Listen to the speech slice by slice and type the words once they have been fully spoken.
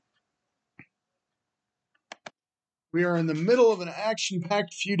We are in the middle of an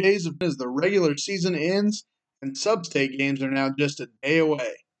action-packed few days as the regular season ends, and sub-state games are now just a day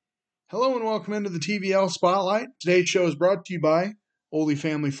away. Hello and welcome into the TVL Spotlight. Today's show is brought to you by Oldie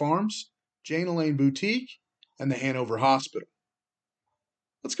Family Farms, Jane Elaine Boutique, and the Hanover Hospital.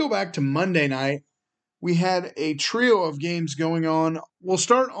 Let's go back to Monday night. We had a trio of games going on. We'll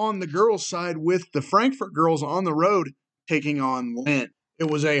start on the girls' side with the Frankfort girls on the road taking on Lynn. It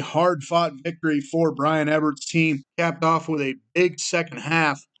was a hard-fought victory for Brian Ebert's team, capped off with a big second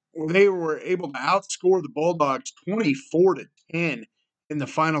half where they were able to outscore the Bulldogs 24-10 in the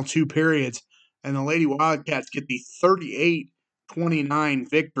final two periods, and the Lady Wildcats get the 38-29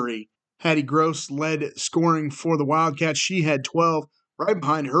 victory. Hattie Gross led scoring for the Wildcats. She had 12. Right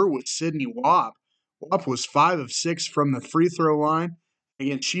behind her was Sydney Wap. Wap was 5 of 6 from the free throw line.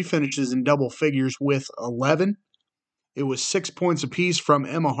 Again, she finishes in double figures with 11. It was 6 points apiece from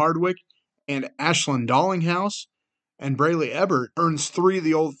Emma Hardwick and Ashlyn Dollinghouse. And Braylee Ebert earns 3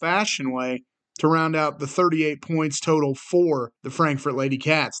 the old-fashioned way to round out the 38 points total for the Frankfort Lady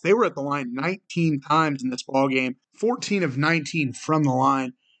Cats. They were at the line 19 times in this ballgame, 14 of 19 from the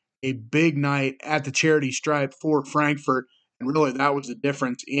line. A big night at the charity stripe for Frankfort. And really, that was the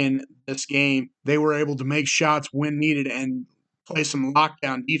difference in this game. They were able to make shots when needed and play some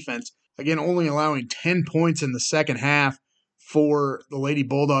lockdown defense. Again, only allowing 10 points in the second half for the Lady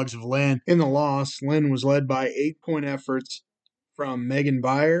Bulldogs of Lynn. In the loss, Lynn was led by 8-point efforts from Megan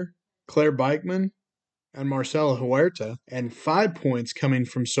Byer, Claire Beichman, and Marcela Huerta, and 5 points coming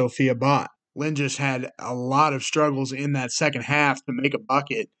from Sophia Bott. Lynn just had a lot of struggles in that second half to make a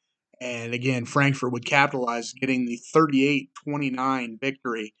bucket. And again, Frankfort would capitalize, getting the 38-29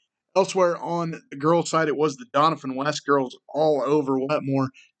 victory. Elsewhere on the girls' side, it was the Donovan West girls all over Wetmore,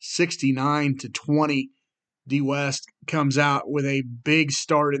 69-20. D West comes out with a big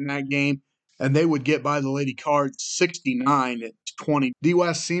start in that game, and they would get by the Lady Cards 69-20. D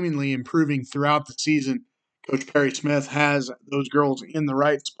West seemingly improving throughout the season. Coach Perry Smith has those girls in the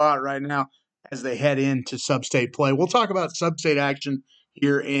right spot right now as they head into sub-state play. We'll talk about sub-state action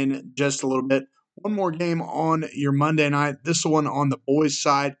here in just a little bit. One more game on your Monday night. This one on the boys'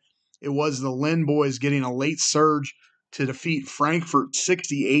 side. It was the Lynn boys getting a late surge to defeat Frankfort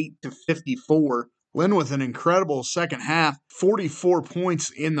 68-54. Lynn with an incredible second half, 44 points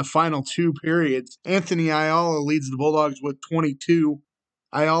in the final two periods. Anthony Ayala leads the Bulldogs with 22.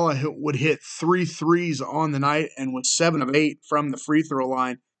 Ayala would hit 3 threes on the night and was 7 of 8 from the free throw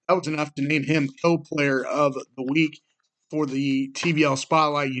line. That was enough to name him co-player of the week for the TVL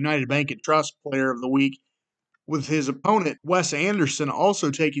Spotlight United Bank and Trust Player of the Week, with his opponent, Wes Anderson,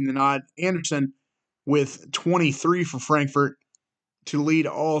 also taking the nod. Anderson with 23 for Frankfort to lead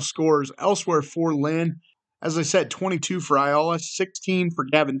all scorers. Elsewhere for Lynn, as I said, 22 for Ayala, 16 for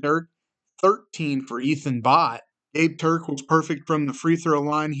Gavin Turk, 13 for Ethan Bott. Gabe Turk was perfect from the free throw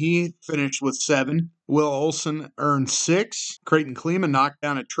line. He finished with 7. Will Olson earned 6. Creighton Kleeman knocked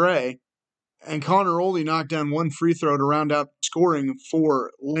down a tray. And Connor Oldie knocked down 1 free throw to round out scoring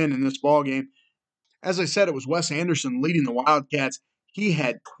for Lynn in this ballgame. As I said, it was Wes Anderson leading the Wildcats. He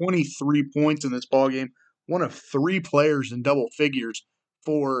had 23 points in this ballgame, one of 3 players in double figures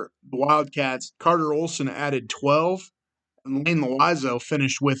for the Wildcats. Carter Olson added 12, and Lane Loizo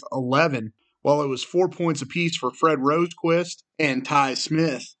finished with 11, while it was 4 points apiece for Fred Rosequist and Ty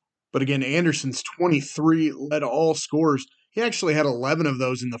Smith. But again, Anderson's 23 led all scorers. He actually had 11 of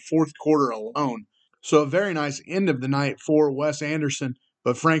those in the fourth quarter alone. So a very nice end of the night for Wes Anderson,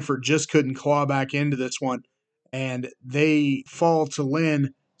 but Frankfort just couldn't claw back into this one, and they fall to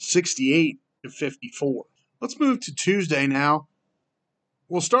Lynn 68-54. Let's move to Tuesday now.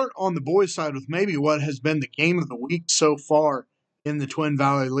 We'll start on the boys' side with maybe what has been the game of the week so far in the Twin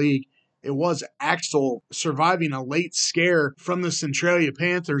Valley League. It was Axtell surviving a late scare from the Centralia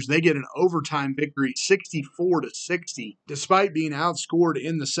Panthers. They get an overtime victory, 64-60, despite being outscored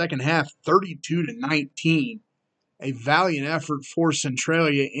in the second half, 32-19. A valiant effort for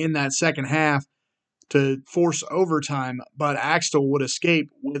Centralia in that second half to force overtime, but Axtell would escape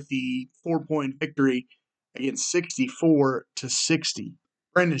with the 4-point victory against 64-60.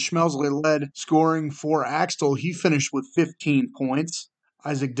 Brandon Schmelsley led scoring for Axtell. He finished with 15 points.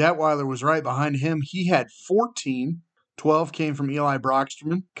 Isaac Detweiler was right behind him. He had 14. 12 came from Eli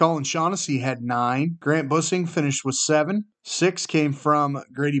Brocksterman. Colin Shaughnessy had 9. Grant Bussing finished with 7. 6 came from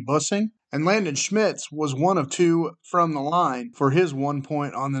Grady Bussing. And Landon Schmitz was 1 of 2 from the line for his 1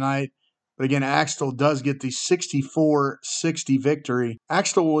 point on the night. But again, Axtell does get the 64-60 victory.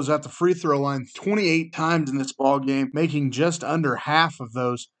 Axtell was at the free throw line 28 times in this ballgame, making just under half of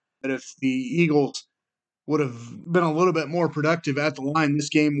those. But if the Eagles would have been a little bit more productive at the line, this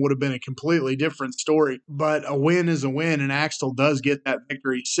game would have been a completely different story. But a win is a win, and Axtell does get that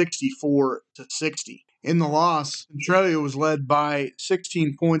victory 64-60. In the loss, Centralia was led by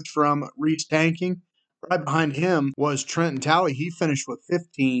 16 points from Reese Tanking. Right behind him was Trenton Talley. He finished with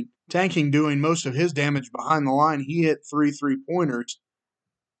 15. Tanking doing most of his damage behind the line. He hit 3 3-pointers,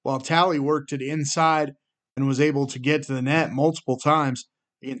 while Talley worked it inside and was able to get to the net multiple times.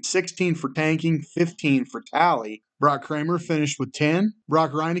 Again, 16 for Tanking, 15 for Talley. Brock Kramer finished with 10.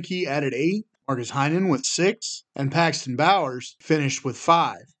 Brock Reinecke added 8. Marcus Heinen with 6. And Paxton Bowers finished with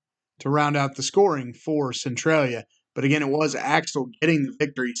 5 to round out the scoring for Centralia. But again, it was Axtell getting the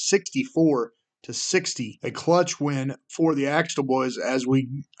victory 64-60. A clutch win for the Axtell boys as we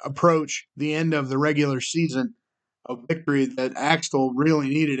approach the end of the regular season. A victory that Axtell really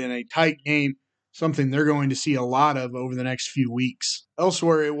needed in a tight game, something they're going to see a lot of over the next few weeks.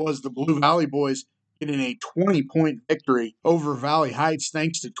 Elsewhere, it was the Blue Valley boys getting a 20-point victory over Valley Heights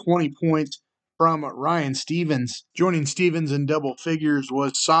thanks to 20 points from Ryan Stevens. Joining Stevens in double figures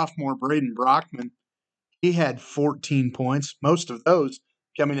was sophomore Braden Brockman. He had 14 points, most of those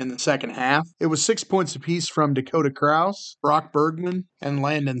coming in the second half. It was 6 points apiece from Dakota Krause, Brock Bergman, and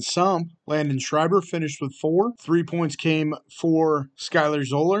Landon Sump. Landon Schreiber finished with 4. 3 points came for Skylar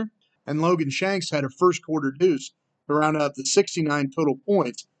Zoller, and Logan Shanks had a first quarter deuce to round out the 69 total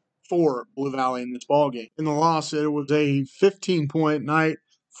points for Blue Valley in this ballgame. In the loss, it was a 15-point night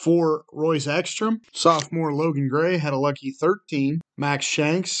for Royce Ekstrom. Sophomore Logan Gray had a lucky 13. Max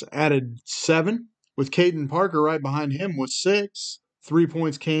Shanks added 7, with Caden Parker right behind him with 6. 3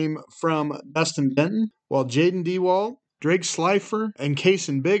 points came from Dustin Benton, while Jaden Dewald, Drake Slifer, and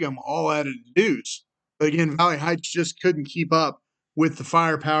Kason Bigham all added a deuce. But again, Valley Heights just couldn't keep up with the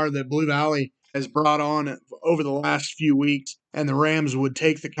firepower that Blue Valley has brought on over the last few weeks, and the Rams would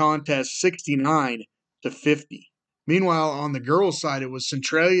take the contest 69-50. Meanwhile, on the girls' side, it was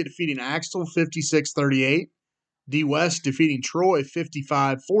Centralia defeating Axtell 56-38, D West defeating Troy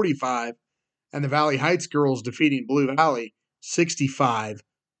 55-45, and the Valley Heights girls defeating Blue Valley 65-23.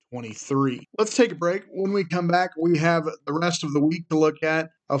 Let's take a break. When we come back, we have the rest of the week to look at,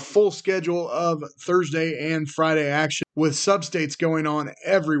 a full schedule of Thursday and Friday action with substates going on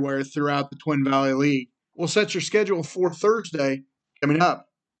everywhere throughout the Twin Valley League. We'll set your schedule for Thursday coming up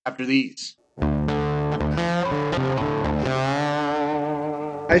after these.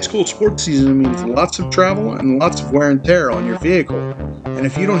 High school sports season means lots of travel and lots of wear and tear on your vehicle. And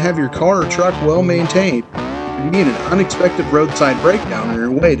if you don't have your car or truck well maintained, you can be in an unexpected roadside breakdown on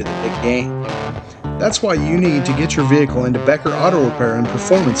your way to the big game. That's why you need to get your vehicle into Becker Auto Repair and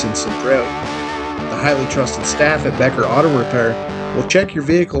Performance in Centralia. The highly trusted staff at Becker Auto Repair will check your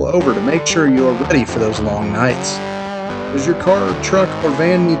vehicle over to make sure you are ready for those long nights. Does your car, truck, or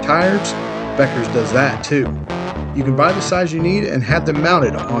van need tires? Becker's does that too. You can buy the size you need and have them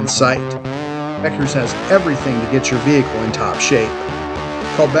mounted on site. Becker's has everything to get your vehicle in top shape.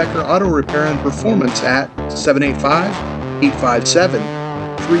 Call Becker Auto Repair and Performance at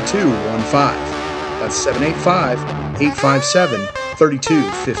 785-857-3215. That's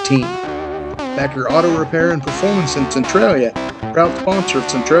 785-857-3215. Becker Auto Repair and Performance in Centralia, proud sponsor of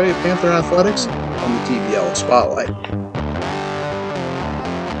Centralia Panther Athletics on the TVL Spotlight.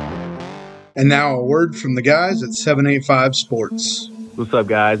 And now a word from the guys at 785 Sports. What's up,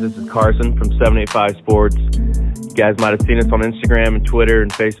 guys? This is Carson from 785 Sports. You guys might have seen us on Instagram and Twitter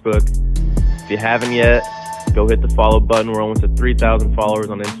and Facebook. If you haven't yet, go hit the follow button. We're almost at 3,000 followers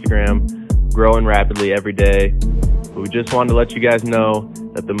on Instagram, growing rapidly every day. But we just wanted to let you guys know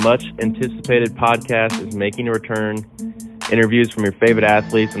that the much-anticipated podcast is making a return. Interviews from your favorite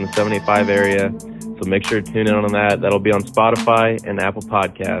athletes in the 785 area. So make sure to tune in on that. That'll be on Spotify and Apple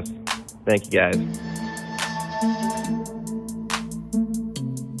Podcasts. Thank you, guys.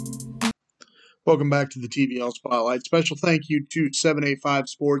 Welcome back to the TVL Spotlight. Special thank you to 785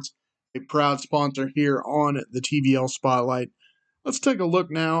 Sports, a proud sponsor here on the TVL Spotlight. Let's take a look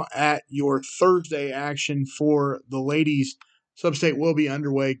now at your Thursday action for the ladies. Substate will be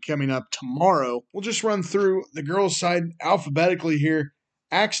underway coming up tomorrow. We'll just run through the girls' side alphabetically here.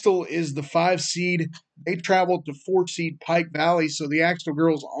 Axtell is the 5 seed. They traveled to 4 seed Pike Valley, so the Axtell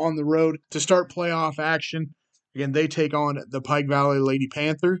girls on the road to start playoff action. Again, they take on the Pike Valley Lady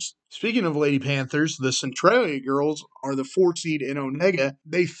Panthers. Speaking of Lady Panthers, the Centralia girls are the 4 seed in Onega.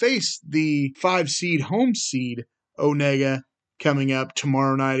 They face the 5 seed home seed Onega coming up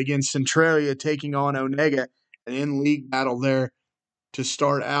tomorrow night. Again, Centralia taking on Onega, an in-league battle there to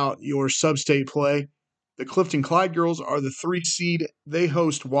start out your sub-state play. The Clifton Clyde girls are the 3 seed. They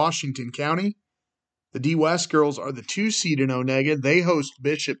host Washington County. The D West girls are the 2 seed in Onega. They host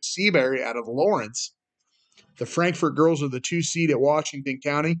Bishop Seabury out of Lawrence. The Frankfort girls are the 2 seed at Washington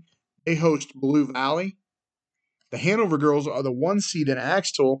County. They host Blue Valley. The Hanover girls are the 1 seed in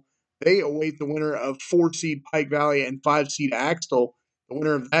Axtell. They await the winner of 4 seed Pike Valley and 5 seed Axtell. The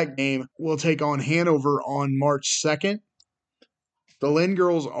winner of that game will take on Hanover on March 2nd. The Lynn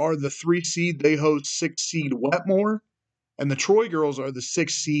girls are the 3 seed. They host 6 seed Wetmore. And the Troy girls are the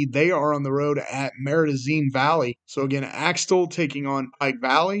 6th seed. They are on the road at Meridazine Valley. So again, Axtell taking on Pike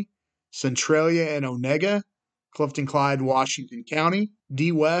Valley, Centralia and Onega, Clifton Clyde, Washington County,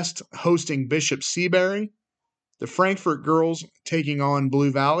 D West hosting Bishop Seabury, the Frankfort girls taking on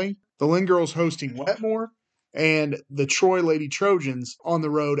Blue Valley, the Lynn girls hosting Wetmore, and the Troy Lady Trojans on the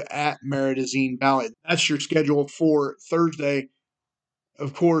road at Meridazine Valley. That's your schedule for Thursday.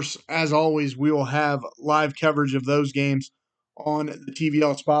 Of course, as always, we will have live coverage of those games on the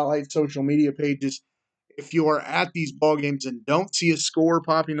TVL Spotlight social media pages. If you are at these ball games and don't see a score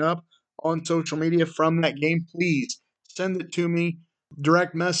popping up on social media from that game, please send it to me.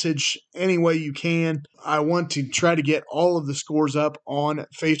 Direct message any way you can. I want to try to get all of the scores up on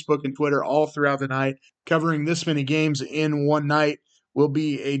Facebook and Twitter all throughout the night. Covering this many games in one night will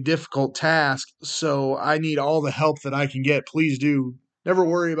be a difficult task, so I need all the help that I can get. Please do. Never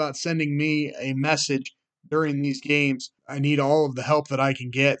worry about sending me a message during these games. I need all of the help that I can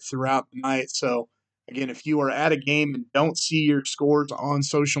get throughout the night. So, again, if you are at a game and don't see your scores on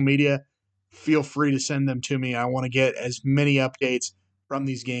social media, feel free to send them to me. I want to get as many updates from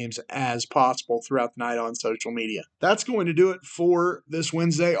these games as possible throughout the night on social media. That's going to do it for this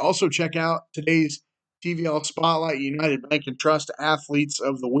Wednesday. Also, check out today's TVL Spotlight United Bank and Trust Athletes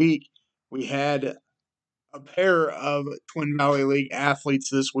of the Week. We had a pair of Twin Valley League athletes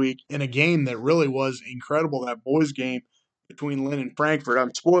this week in a game that really was incredible, that boys game between Lynn and Frankfort.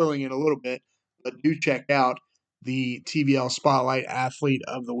 I'm spoiling it a little bit, but do check out the TVL Spotlight Athlete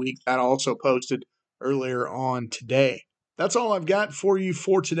of the Week. That also posted earlier on today. That's all I've got for you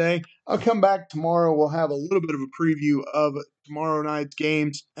for today. I'll come back tomorrow. We'll have a little bit of a preview of tomorrow night's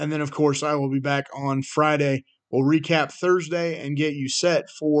games. And then, of course, I will be back on Friday. We'll recap Thursday and get you set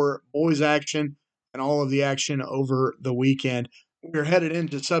for boys action and all of the action over the weekend. We're headed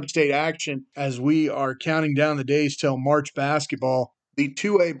into sub-state action as we are counting down the days till March basketball. The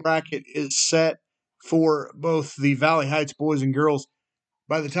 2A bracket is set for both the Valley Heights boys and girls.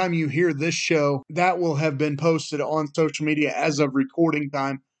 By the time you hear this show, that will have been posted on social media as of recording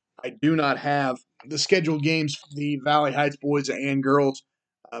time. I do not have the scheduled games for the Valley Heights boys and girls,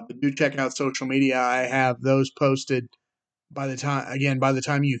 but do check out social media. I have those posted. By the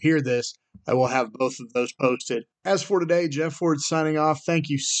time you hear this, I will have both of those posted. As for today, Jeff Ford signing off. Thank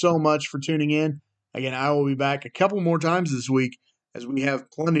you so much for tuning in. Again, I will be back a couple more times this week as we have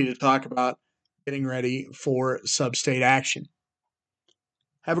plenty to talk about getting ready for sub-state action.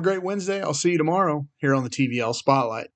 Have a great Wednesday. I'll see you tomorrow here on the TVL Spotlight.